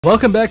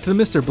Welcome back to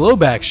the Mr.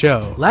 Blowback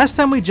show. Last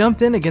time we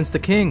jumped in against the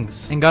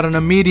Kings and got an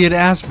immediate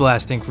ass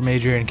blasting from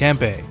Adrian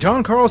Kempe.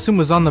 John Carlson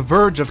was on the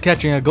verge of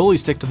catching a goalie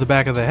stick to the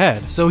back of the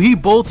head, so he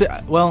bolted,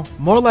 well,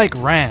 more like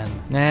ran.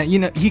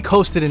 He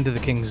coasted into the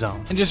Kings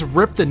zone and just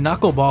ripped a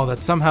knuckleball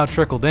that somehow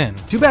trickled in.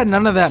 Too bad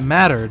none of that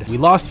mattered. We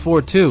lost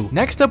 4-2.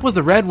 Next up was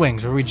the Red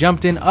Wings, where we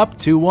jumped in up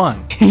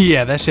 2-1.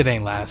 Yeah, that shit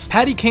ain't last.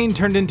 Patty Kane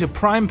turned into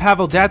prime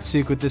Pavel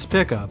Datsyuk with this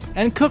pickup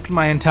and cooked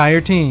my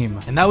entire team.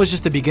 And that was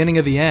just the beginning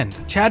of the end.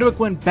 Chadwick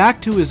went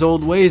back to his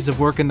old ways of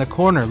working the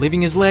corner,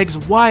 leaving his legs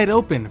wide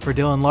open for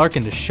Dylan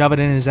Larkin to shove it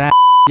in his ass.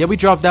 Yeah, we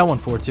dropped that one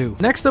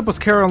 4-2. Next up was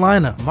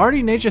Carolina.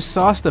 Marty Necas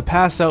sauced a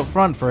pass out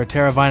front for a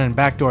Teravainen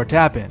backdoor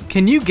tap-in.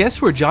 Can you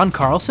guess where John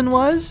Carlson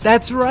was?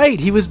 That's right,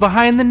 he was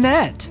behind the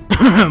net.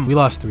 We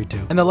lost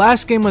 3-2. And the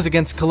last game was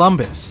against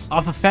Columbus.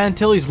 Off of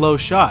Fantilli's low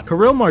shot,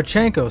 Kirill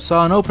Marchenko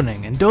saw an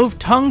opening and dove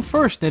tongue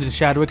first into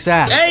Chadwick's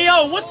ass. Hey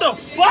yo, what the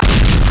fuck?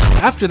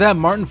 After that,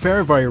 Martin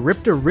Farivari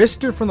ripped a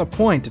wrister from the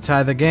point to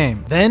tie the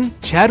game. Then,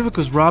 Chadwick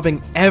was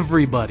robbing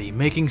everybody,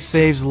 making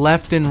saves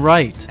left and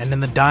right. And in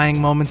the dying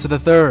moments of the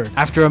third,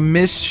 after a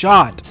missed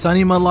shot,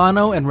 Sonny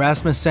Milano and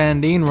Rasmus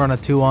Sandin were on a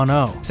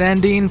 2-on-0.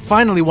 Sandin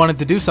finally wanted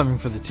to do something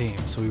for the team,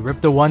 so he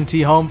ripped a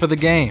 1-T home for the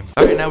game.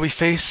 Alright, now we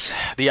face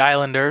the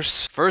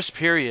Islanders. First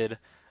period,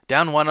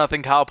 down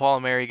 1-0, Kyle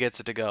Palmieri gets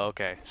it to go.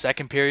 Okay,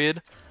 second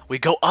period, we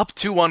go up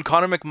 2-1,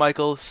 Connor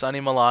McMichael,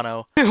 Sonny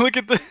Milano. Look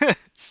at the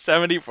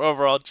 74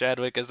 overall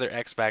Chadwick as their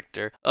X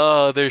Factor.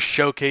 Oh, they're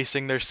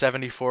showcasing their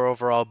 74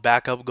 overall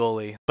backup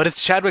goalie. But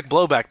it's Chadwick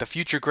Blowback, the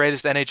future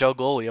greatest NHL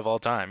goalie of all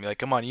time. You're like,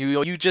 come on,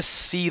 you just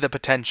see the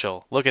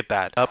potential. Look at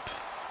that. Up.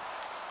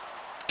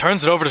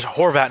 Turns it over to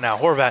Horvat now.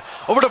 Horvat.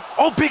 Over to...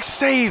 Oh, big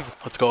save!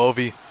 Let's go,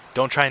 Ovi.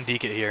 Don't try and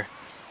deke it here.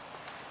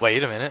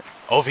 Wait a minute.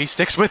 Ovi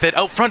sticks with it.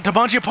 Out front to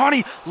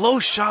Mangiapane. Low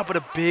shot, but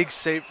a big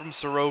save from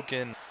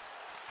Sorokin.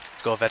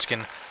 Let's go,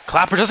 Ovechkin.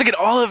 Clapper doesn't get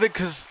all of it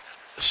because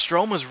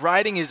Strome was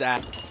riding his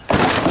ass.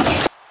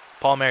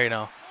 Palmieri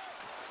now.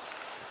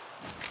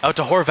 Out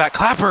to Horvat.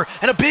 Clapper.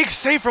 And a big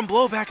save from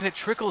Blowback, and it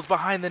trickles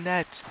behind the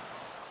net.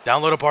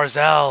 Down low to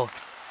Barzal.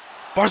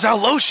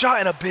 Barzal, low shot,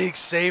 and a big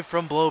save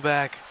from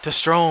Blowback to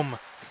Strome.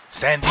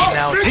 Sandy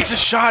now takes a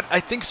shot. I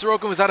think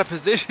Sorokin was out of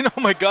position.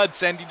 Oh my god,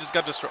 Sandy just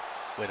got destroyed.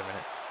 Wait a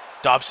minute.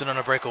 Dobson on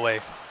a breakaway.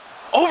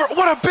 Over.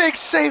 What a big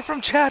save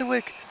from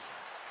Chadwick.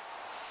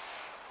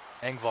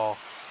 Engvall.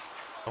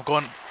 I'm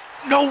going.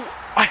 No!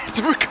 I had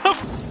to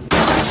recover.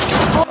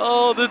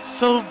 Oh, that's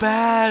so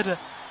bad.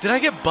 Did I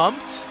get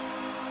bumped?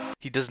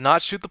 He does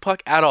not shoot the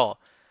puck at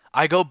all.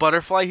 I go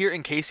butterfly here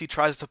in case he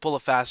tries to pull a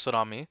fast foot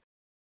on me.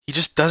 He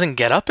just doesn't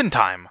get up in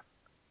time.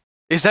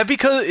 Is it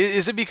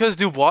because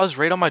Dubois is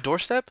right on my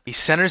doorstep? He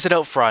centers it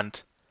out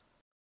front.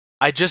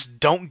 I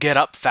just don't get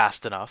up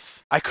fast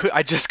enough.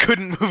 I just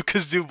couldn't move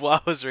because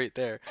Dubois was right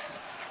there.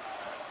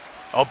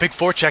 Oh, big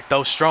forecheck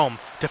though, Strome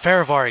to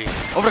Farivari.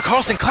 Over to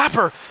Carlson,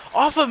 Clapper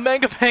off of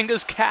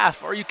Mangapanga's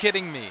calf. Are you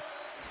kidding me?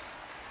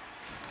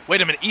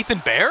 Wait a minute, Ethan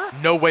Bear?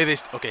 No way they...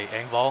 Okay,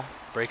 Engvall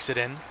breaks it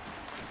in.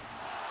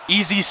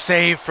 Easy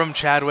save from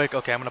Chadwick.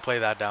 Okay, I'm going to play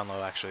that down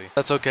low, actually.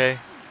 That's okay.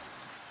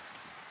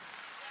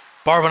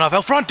 Barbanoff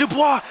out front,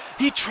 Dubois!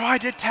 He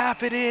tried to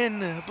tap it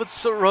in, but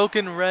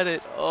Sorokin read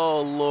it.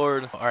 Oh,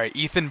 Lord. All right,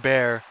 Ethan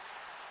Bear.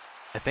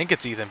 I think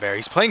it's Ethan Bear.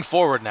 He's playing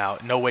forward now.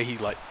 No way he,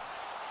 like...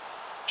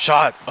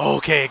 Shot.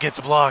 Okay, it gets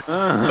blocked.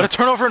 But a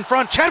turnover in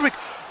front. Chadwick!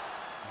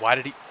 Why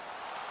did he...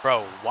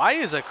 Bro, why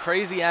is a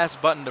crazy-ass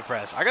button to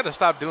press? I gotta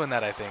stop doing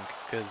that, I think,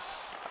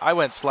 because I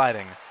went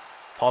sliding.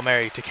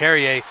 Palmieri to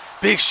Carrier.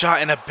 Big shot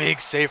and a big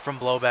save from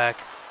Blowback.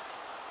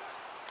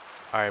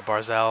 All right,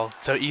 Barzal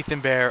to Ethan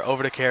Bear.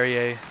 Over to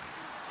Carrier.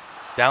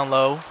 Down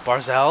low.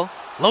 Barzal.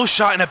 Low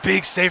shot and a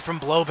big save from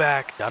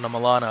Blowback. Down to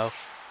Milano.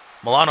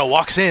 Milano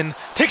walks in.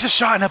 Takes a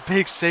shot and a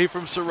big save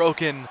from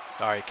Sorokin.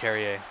 All right,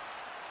 Carrier.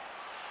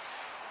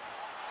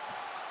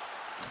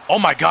 Oh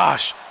my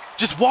gosh.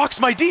 Just walks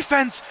my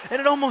defense,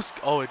 and it almost...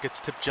 Oh, it gets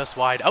tipped just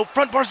wide. Out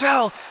front,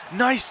 Barzal.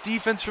 Nice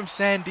defense from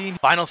Sandin.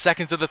 Final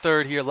seconds of the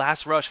third here.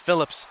 Last rush.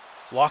 Phillips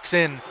walks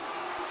in.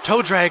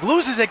 Toe drag.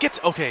 Loses it. Gets...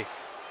 Okay.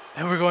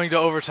 And we're going to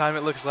overtime,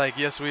 it looks like.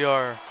 Yes, we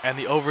are. And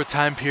the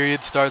overtime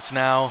period starts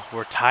now.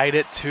 We're tied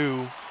at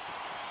 2.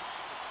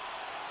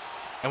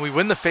 And we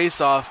win the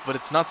face-off, but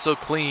it's not so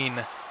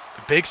clean.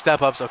 Big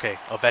step-ups. Okay,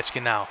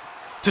 Ovechkin now.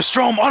 To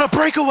Strome on a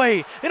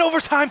breakaway in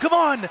overtime. Come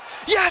on.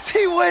 Yes,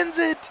 he wins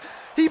it.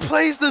 He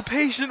plays the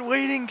patient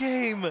waiting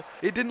game.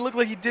 It didn't look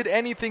like he did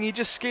anything. He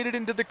just skated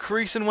into the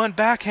crease and went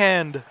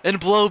backhand.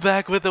 And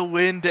Blowback with a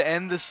win to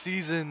end the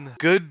season.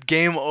 Good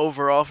game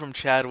overall from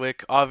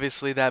Chadwick.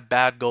 Obviously that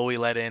bad goal we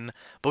let in.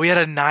 But we had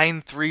a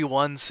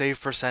 931 save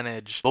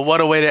percentage. But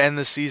what a way to end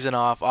the season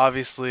off.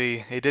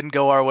 Obviously it didn't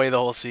go our way the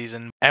whole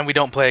season. And we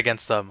don't play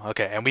against them.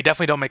 Okay, and we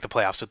definitely don't make the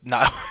playoffs. So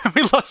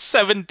we lost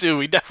 7-2.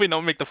 We definitely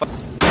don't make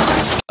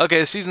the Okay,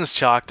 the season's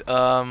chalked.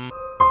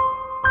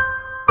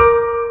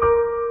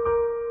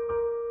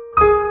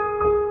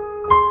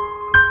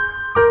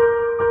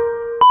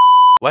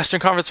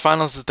 Western Conference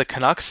Finals is the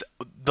Canucks,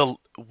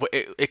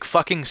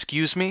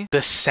 excuse me,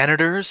 the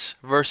Senators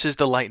versus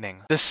the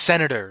Lightning. The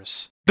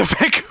Senators. The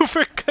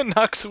Vancouver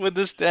Canucks win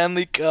the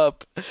Stanley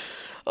Cup.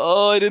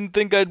 Oh, I didn't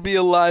think I'd be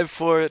alive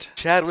for it.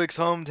 Chadwick's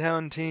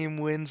hometown team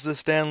wins the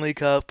Stanley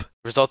Cup.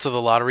 Results of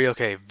the lottery.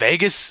 Okay,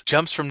 Vegas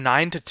jumps from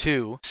 9 to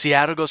 2.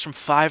 Seattle goes from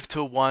 5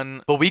 to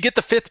 1. But we get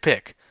the 5th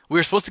pick. We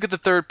were supposed to get the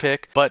 3rd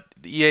pick, but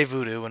EA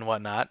Voodoo and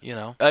whatnot, you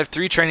know. I have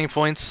 3 training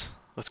points.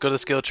 Let's go to the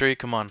skill tree.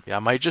 Come on. Yeah, I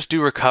might just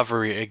do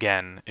recovery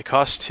again. It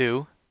costs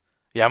 2.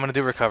 Yeah, I'm going to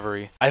do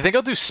recovery. I think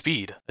I'll do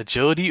speed.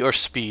 Agility or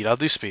speed? I'll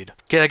do speed.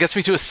 Okay, that gets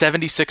me to a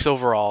 76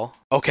 overall.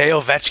 Okay,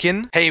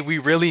 Ovechkin. Hey, we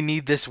really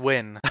need this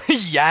win.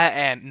 Yeah,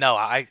 and no,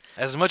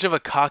 as much of a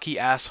cocky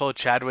asshole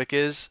Chadwick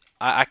is,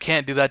 I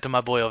can't do that to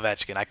my boy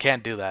Ovechkin. I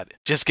can't do that.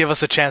 Just give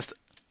us a chance to...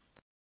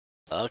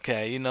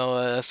 Okay, you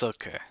know, that's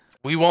okay.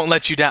 We won't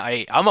let you down.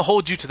 Hey, I'm going to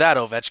hold you to that,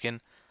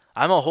 Ovechkin.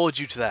 I'm going to hold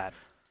you to that.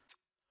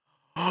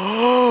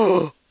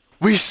 Oh!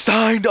 We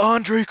signed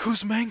Andrei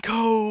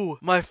Kuzmenko!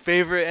 My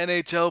favorite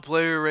NHL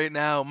player right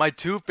now. My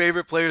 2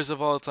 favorite players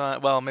of all time.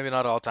 Well, maybe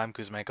not all time,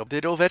 Kuzmenko.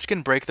 Did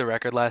Ovechkin break the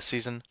record last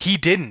season? He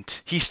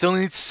didn't. He still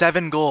needs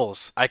 7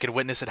 goals. I could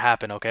witness it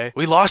happen, okay?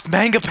 We lost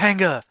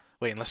Mangapanga!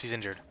 Wait, unless he's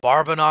injured.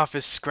 Barabanov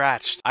is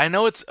scratched. I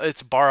know it's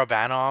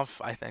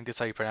Barabanov. I think that's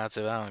how you pronounce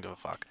it. I don't give a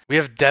fuck. We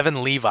have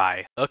Devin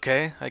Levi.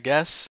 Okay, I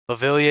guess.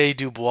 Bavillier,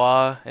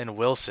 Dubois, and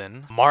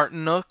Wilson.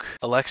 Martinuk,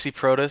 Alexi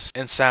Protas,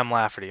 and Sam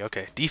Lafferty.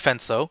 Okay,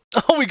 defense though.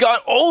 Oh, we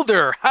got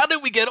older. How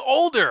did we get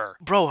older?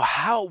 Bro,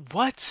 how?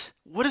 What?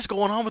 What is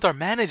going on with our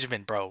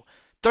management, bro?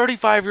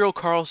 35-year-old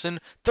Carlson,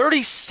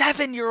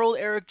 37-year-old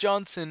Eric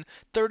Johnson,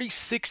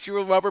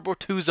 36-year-old Robert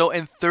Bortuzzo,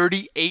 and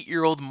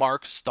 38-year-old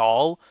Mark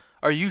Stahl.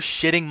 Are you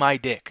shitting my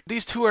dick?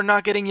 These 2 are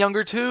not getting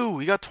younger too.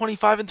 We got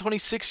 25 and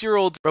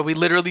 26-year-olds. Bro, we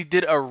literally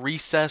did a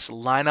recess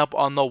lineup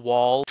on the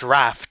wall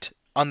draft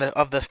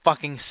of the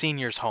fucking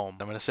seniors home.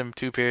 I'm gonna sim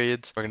 2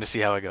 periods. We're gonna see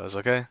how it goes,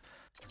 okay?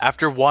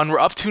 After 1, we're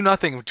up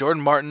 2-0 with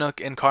Jordan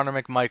Martinook and Connor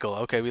McMichael.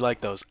 Okay, we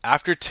like those.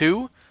 After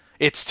 2,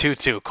 it's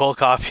 2-2. Cole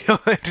Caulfield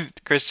and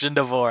Christian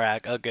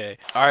Dvorak. Okay.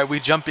 All right, we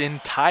jump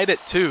in, tied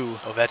at 2.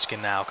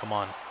 Ovechkin now, come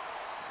on.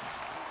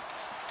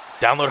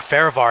 Download a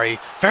Faravari.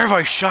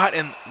 Faravari shot,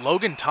 and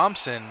Logan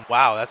Thompson.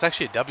 Wow, that's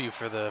actually a W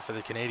for the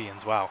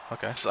Canadians. Wow.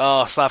 Okay.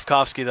 Oh,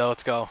 Slavkovsky though.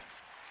 Let's go.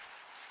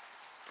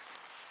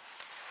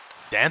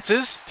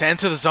 Dances to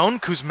enter the zone.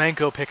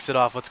 Kuzmenko picks it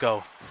off. Let's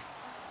go.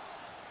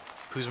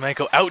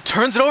 Kuzmenko out,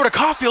 turns it over to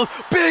Caulfield.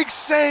 Big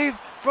save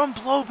from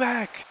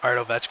Blowback. All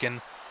right,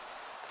 Ovechkin.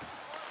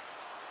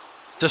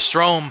 To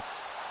Strome,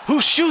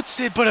 who shoots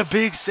it, but a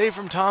big save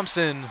from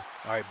Thompson.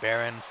 All right,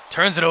 Barron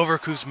turns it over.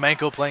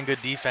 Kuzmenko playing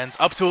good defense.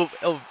 Up to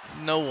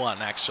no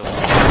one, actually.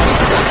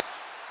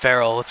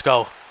 Farrell, let's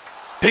go.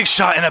 Big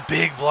shot and a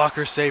big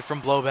blocker save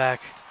from Blowback.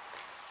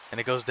 And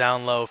it goes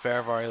down low.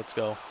 Faravari, let's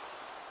go.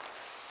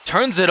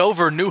 Turns it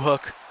over,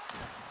 Newhook.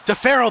 To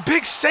Farrell,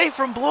 big save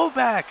from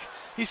Blowback.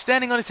 He's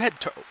standing on his head.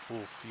 Ooh,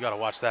 you got to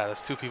watch that.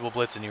 That's 2 people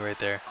blitzing you right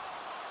there.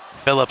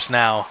 Phillips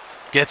now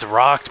gets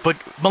rocked, but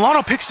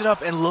Milano picks it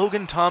up, and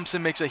Logan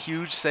Thompson makes a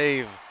huge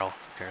save. Oh,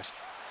 who cares?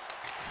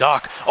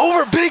 Doc,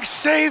 over, big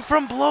save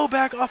from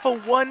Blowback off a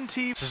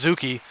 1-T.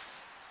 Suzuki,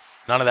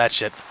 none of that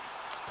shit.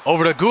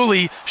 Over to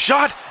Goalie,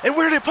 shot, and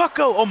where did puck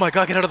go? Oh my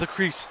god, get out of the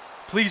crease.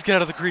 Please get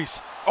out of the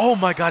crease. Oh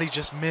my god, he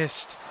just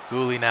missed.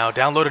 Goalie now,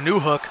 down low to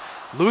Newhook,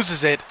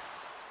 loses it.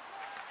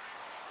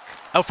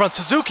 Out front,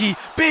 Suzuki,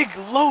 big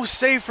low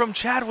save from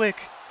Chadwick.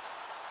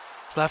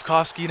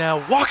 Slavkovsky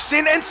now walks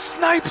in and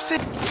snipes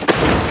it.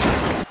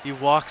 He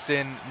walks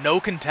in, no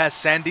contest.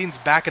 Sandin's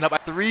backing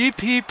up. 3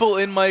 people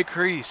in my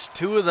crease.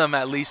 2 of them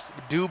at least.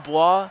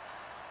 Dubois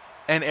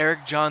and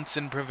Eric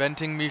Johnson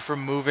preventing me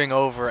from moving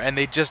over. And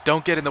they just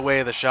don't get in the way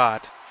of the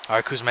shot. All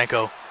right,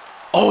 Kuzmenko.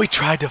 Oh, he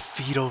tried to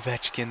feed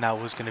Ovechkin.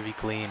 That was going to be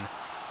clean.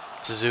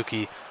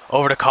 Suzuki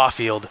over to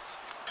Caulfield.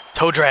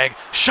 Toe drag.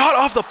 Shot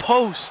off the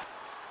post.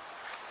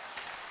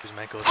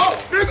 Kuzmenko.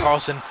 Oh,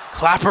 Carlson.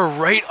 Clapper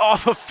right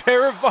off of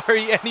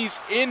Faravari. And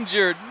he's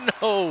injured.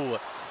 No.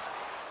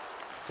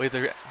 Wait,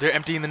 they're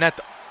emptying the net.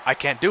 I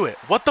can't do it.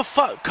 What the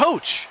fuck?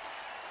 Coach!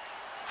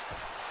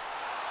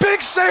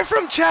 Big save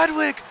from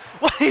Chadwick!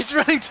 Well, he's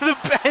running to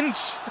the bench.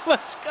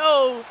 Let's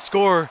go.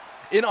 Score.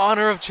 In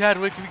honor of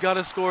Chadwick, we got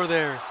to score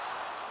there.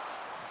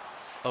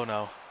 Oh,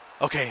 no.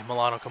 Okay,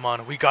 Milano, come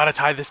on. We got to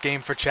tie this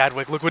game for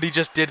Chadwick. Look what he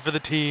just did for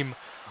the team.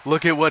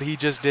 Look at what he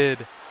just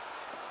did.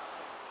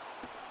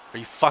 Are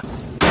you fucking...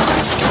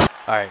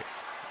 All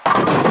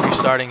right.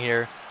 Restarting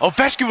here.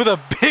 Ovechkin with a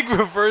big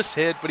reverse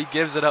hit, but he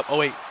gives it up. Oh,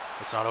 wait.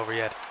 It's not over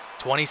yet.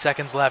 20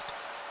 seconds left.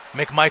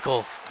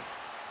 McMichael.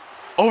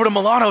 Over to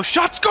Milano.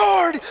 Shot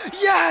scored!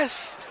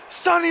 Yes!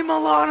 Sonny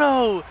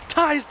Milano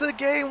ties the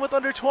game with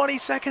under 20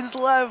 seconds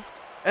left.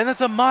 And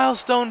that's a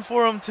milestone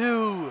for him,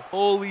 too.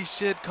 Holy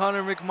shit,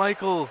 Connor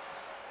McMichael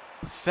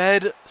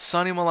fed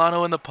Sonny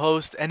Milano in the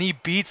post, and he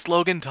beats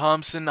Logan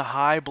Thompson,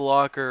 high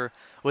blocker,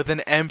 with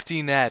an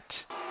empty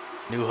net.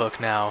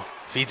 Newhook now.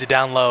 Feeds it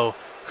down low.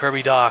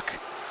 Kirby Doc.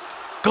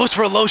 Goes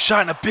for a low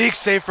shot and a big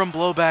save from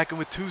Blowback, and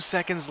with 2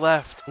 seconds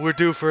left, we're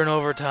due for an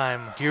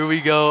overtime. Here we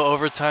go.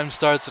 Overtime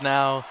starts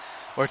now.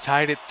 We're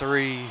tied at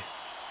 3.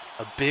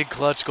 A big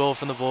clutch goal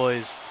from the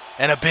boys.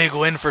 And a big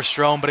win for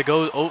Strome, but it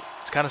goes, oh,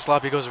 it's kind of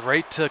sloppy. It goes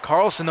right to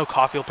Carlson, though.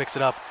 Caulfield picks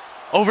it up.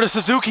 Over to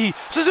Suzuki.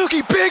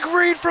 Suzuki, big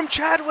read from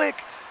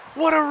Chadwick.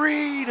 What a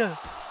read.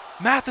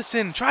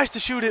 Matheson tries to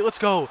shoot it. Let's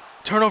go.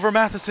 Turnover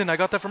Matheson. I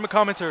got that from a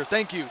commenter.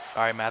 Thank you.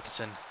 All right,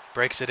 Matheson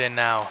breaks it in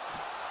now.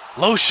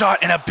 Low shot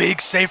and a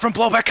big save from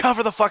Blowback.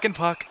 Cover the fucking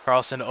puck.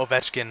 Carlson,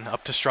 Ovechkin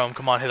up to Strome.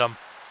 Come on, hit him.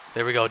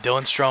 There we go.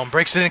 Dylan Strome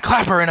breaks it in.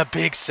 Clapper and a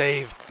big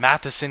save.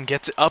 Matheson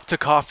gets it up to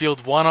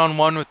Caulfield.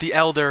 One-on-one with the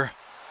Elder.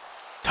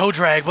 Toe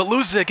drag, but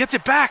loses it. Gets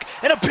it back.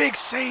 And a big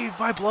save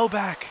by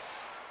Blowback.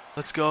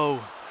 Let's go.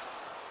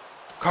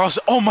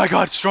 Carlson. Oh my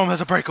God. Strome has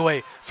a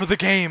breakaway for the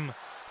game.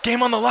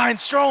 Game on the line.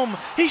 Strome.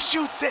 He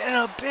shoots it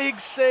and a big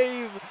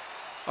save.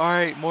 All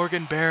right.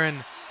 Morgan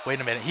Barron.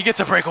 Wait a minute. He gets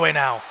a breakaway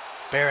now.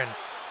 Barron.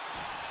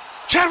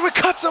 Chadwick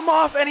cuts him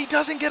off and he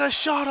doesn't get a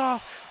shot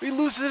off. He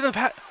loses it in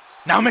the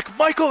Now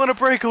McMichael on a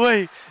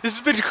breakaway. This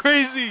has been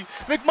crazy.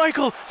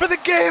 McMichael for the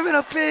game and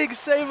a big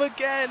save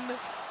again.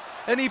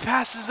 And he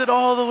passes it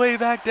all the way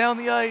back down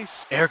the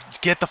ice. Eric,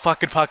 get the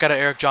fucking puck out of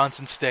Eric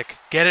Johnson's stick.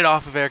 Get it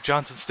off of Eric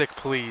Johnson's stick,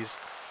 please.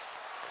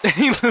 And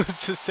he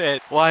loses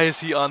it. Why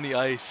is he on the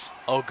ice?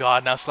 Oh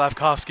God, now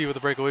Slavkovsky with a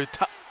breakaway.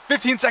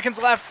 15 seconds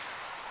left.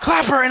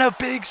 Clapper and a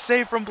big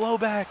save from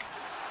Blowback.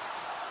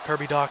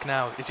 Kirby Doc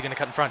now. Is he going to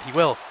cut in front? He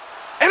will.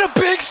 And a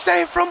big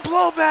save from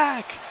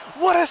Blowback.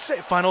 What a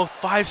save. Final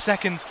 5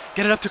 seconds.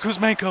 Get it up to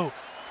Kuzmenko.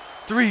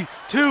 3,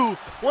 2,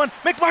 1.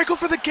 McMichael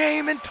for the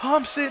game and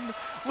Thompson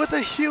with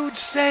a huge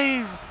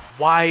save.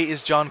 Why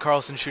is John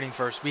Carlson shooting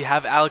first? We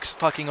have Alex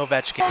fucking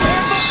Ovechkin.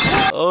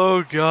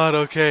 Oh God,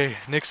 okay.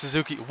 Nick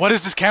Suzuki. What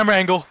is this camera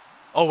angle?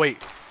 Oh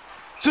wait.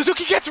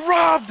 Suzuki gets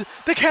robbed.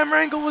 The camera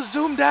angle was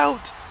zoomed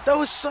out. That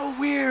was so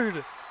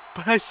weird.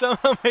 But I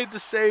somehow made the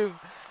save.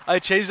 I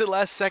changed it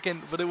last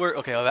second, but it worked.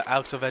 Okay,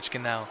 Alex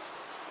Ovechkin now.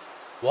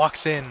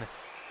 Walks in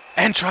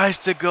and tries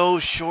to go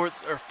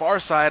short or far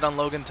side on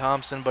Logan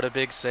Thompson, but a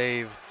big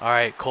save. All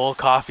right, Cole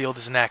Caulfield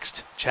is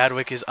next.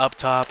 Chadwick is up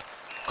top.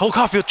 Cole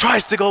Caulfield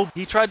tries to go.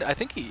 He tried. I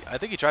think he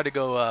tried to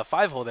go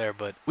 5-hole there,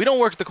 but we don't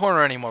work the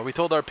corner anymore. We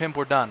told our pimp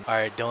we're done. All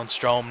right, Dylan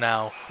Strome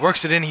now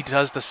works it in. He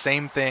does the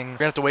same thing. We're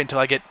gonna have to wait until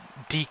I get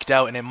deked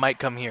out, and it might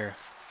come here.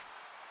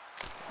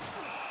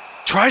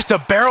 Tries to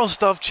barrel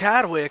stuff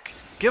Chadwick.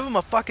 Give him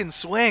a fucking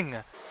swing.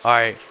 All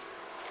right,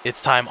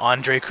 it's time.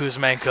 Andrei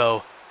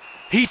Kuzmenko.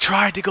 He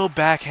tried to go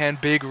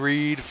backhand, big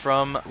read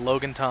from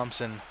Logan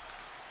Thompson.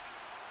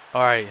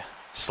 All right,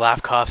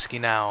 Slavkovsky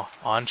now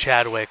on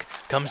Chadwick.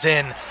 Comes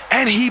in,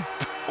 and he...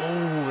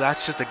 Oh,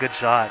 that's just a good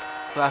shot.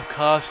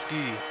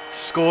 Slavkovsky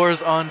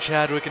scores on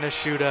Chadwick in a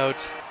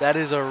shootout. That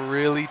is a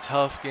really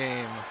tough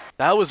game.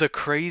 That was a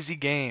crazy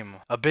game.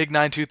 A big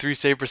 923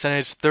 save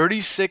percentage,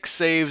 36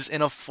 saves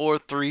in a 4-3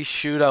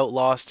 shootout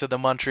loss to the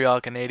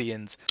Montreal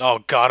Canadiens.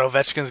 Oh God,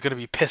 Ovechkin's gonna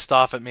be pissed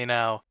off at me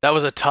now. That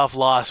was a tough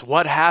loss.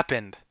 What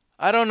happened?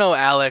 I don't know,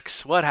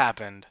 Alex. What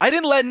happened? I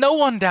didn't let no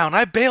one down.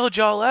 I bailed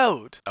y'all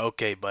out.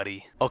 Okay,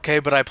 buddy. Okay,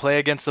 but I play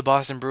against the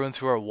Boston Bruins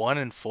who are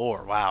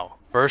 1-4. Wow.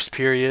 First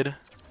period.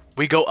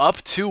 We go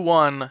up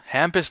 2-1.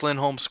 Hampus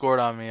Lindholm scored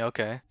on me.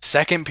 Okay.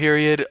 Second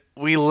period,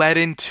 we let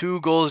in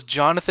 2 goals.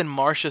 Jonathan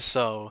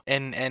Marchessault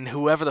and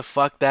whoever the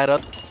fuck that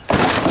up.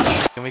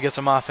 Can we get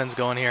some offense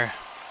going here?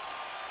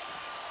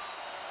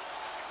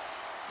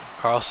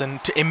 Carlson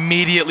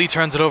immediately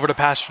turns it over to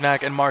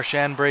Pastrnak, and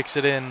Marchand breaks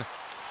it in.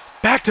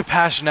 Back to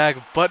Pastrnak,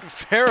 but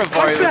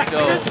Faravari, let's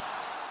go.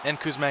 And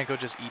Kuzmenko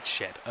just eats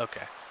shit.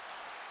 Okay.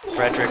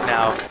 Frederick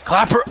now.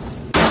 Clapper.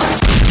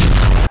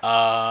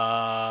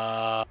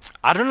 I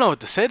don't know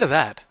what to say to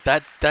that.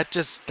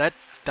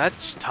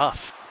 That's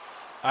tough.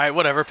 All right,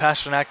 whatever.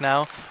 Pastrnak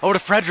now. Over to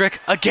Frederick.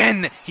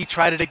 Again. He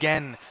tried it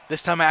again.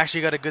 This time I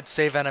actually got a good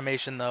save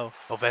animation, though.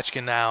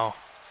 Ovechkin now.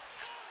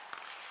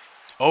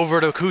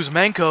 Over to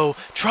Kuzmenko.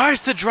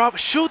 Tries to drop.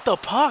 Shoot the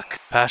puck.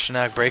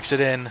 Pastrnak breaks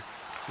it in.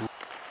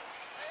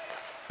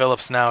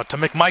 Phillips now to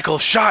McMichael.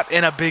 Shot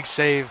and a big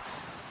save.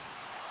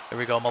 There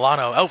we go.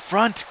 Milano out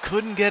front.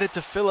 Couldn't get it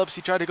to Phillips.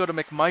 He tried to go to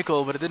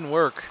McMichael, but it didn't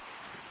work.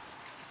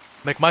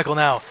 McMichael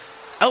now.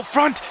 Out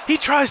front. He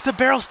tries to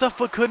barrel stuff,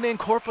 but couldn't. And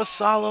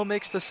Korpisalo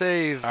makes the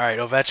save. All right,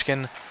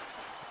 Ovechkin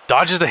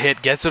dodges the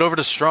hit. Gets it over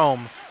to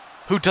Strome,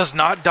 who does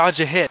not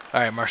dodge a hit. All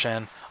right,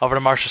 Marchand. Over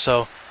to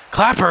Marchessault.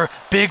 Clapper.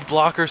 Big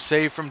blocker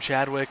save from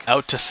Chadwick.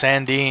 Out to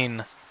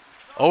Sandin.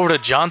 Over to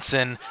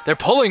Johnson. They're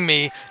pulling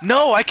me.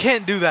 No, I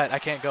can't do that. I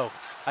can't go.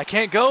 I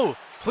can't go.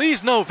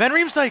 Please, no. Van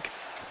Riemsdyk.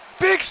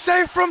 Big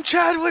save from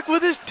Chadwick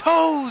with his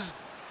toes.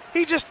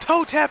 He just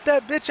toe tapped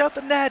that bitch out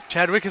the net.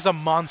 Chadwick is a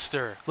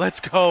monster. Let's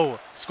go.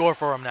 Score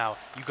for him now.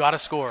 You gotta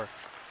score.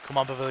 Come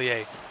on,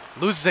 Bavillier.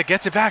 Loses it,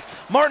 gets it back.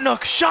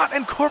 Martinook, shot,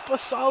 and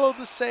Korpisalo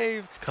the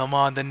save. Come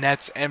on, the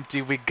net's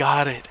empty. We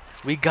got it.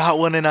 We got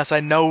one in us.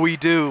 I know we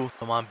do.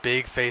 Come on,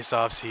 big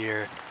face-offs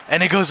here.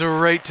 And it goes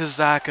right to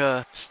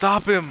Zaka.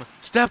 Stop him.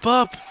 Step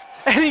up.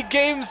 And he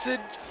games it.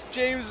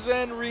 James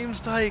Van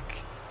Riemsdyk.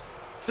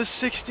 The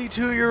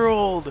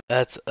 62-year-old.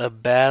 That's a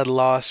bad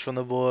loss from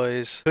the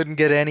boys. Couldn't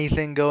get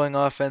anything going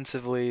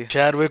offensively.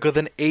 Chadwick with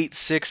an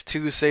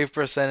 .862 save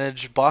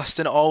percentage.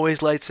 Boston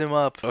always lights him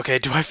up. Okay,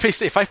 if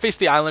I face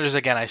the Islanders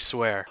again, I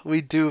swear. We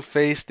do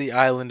face the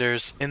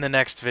Islanders in the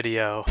next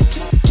video.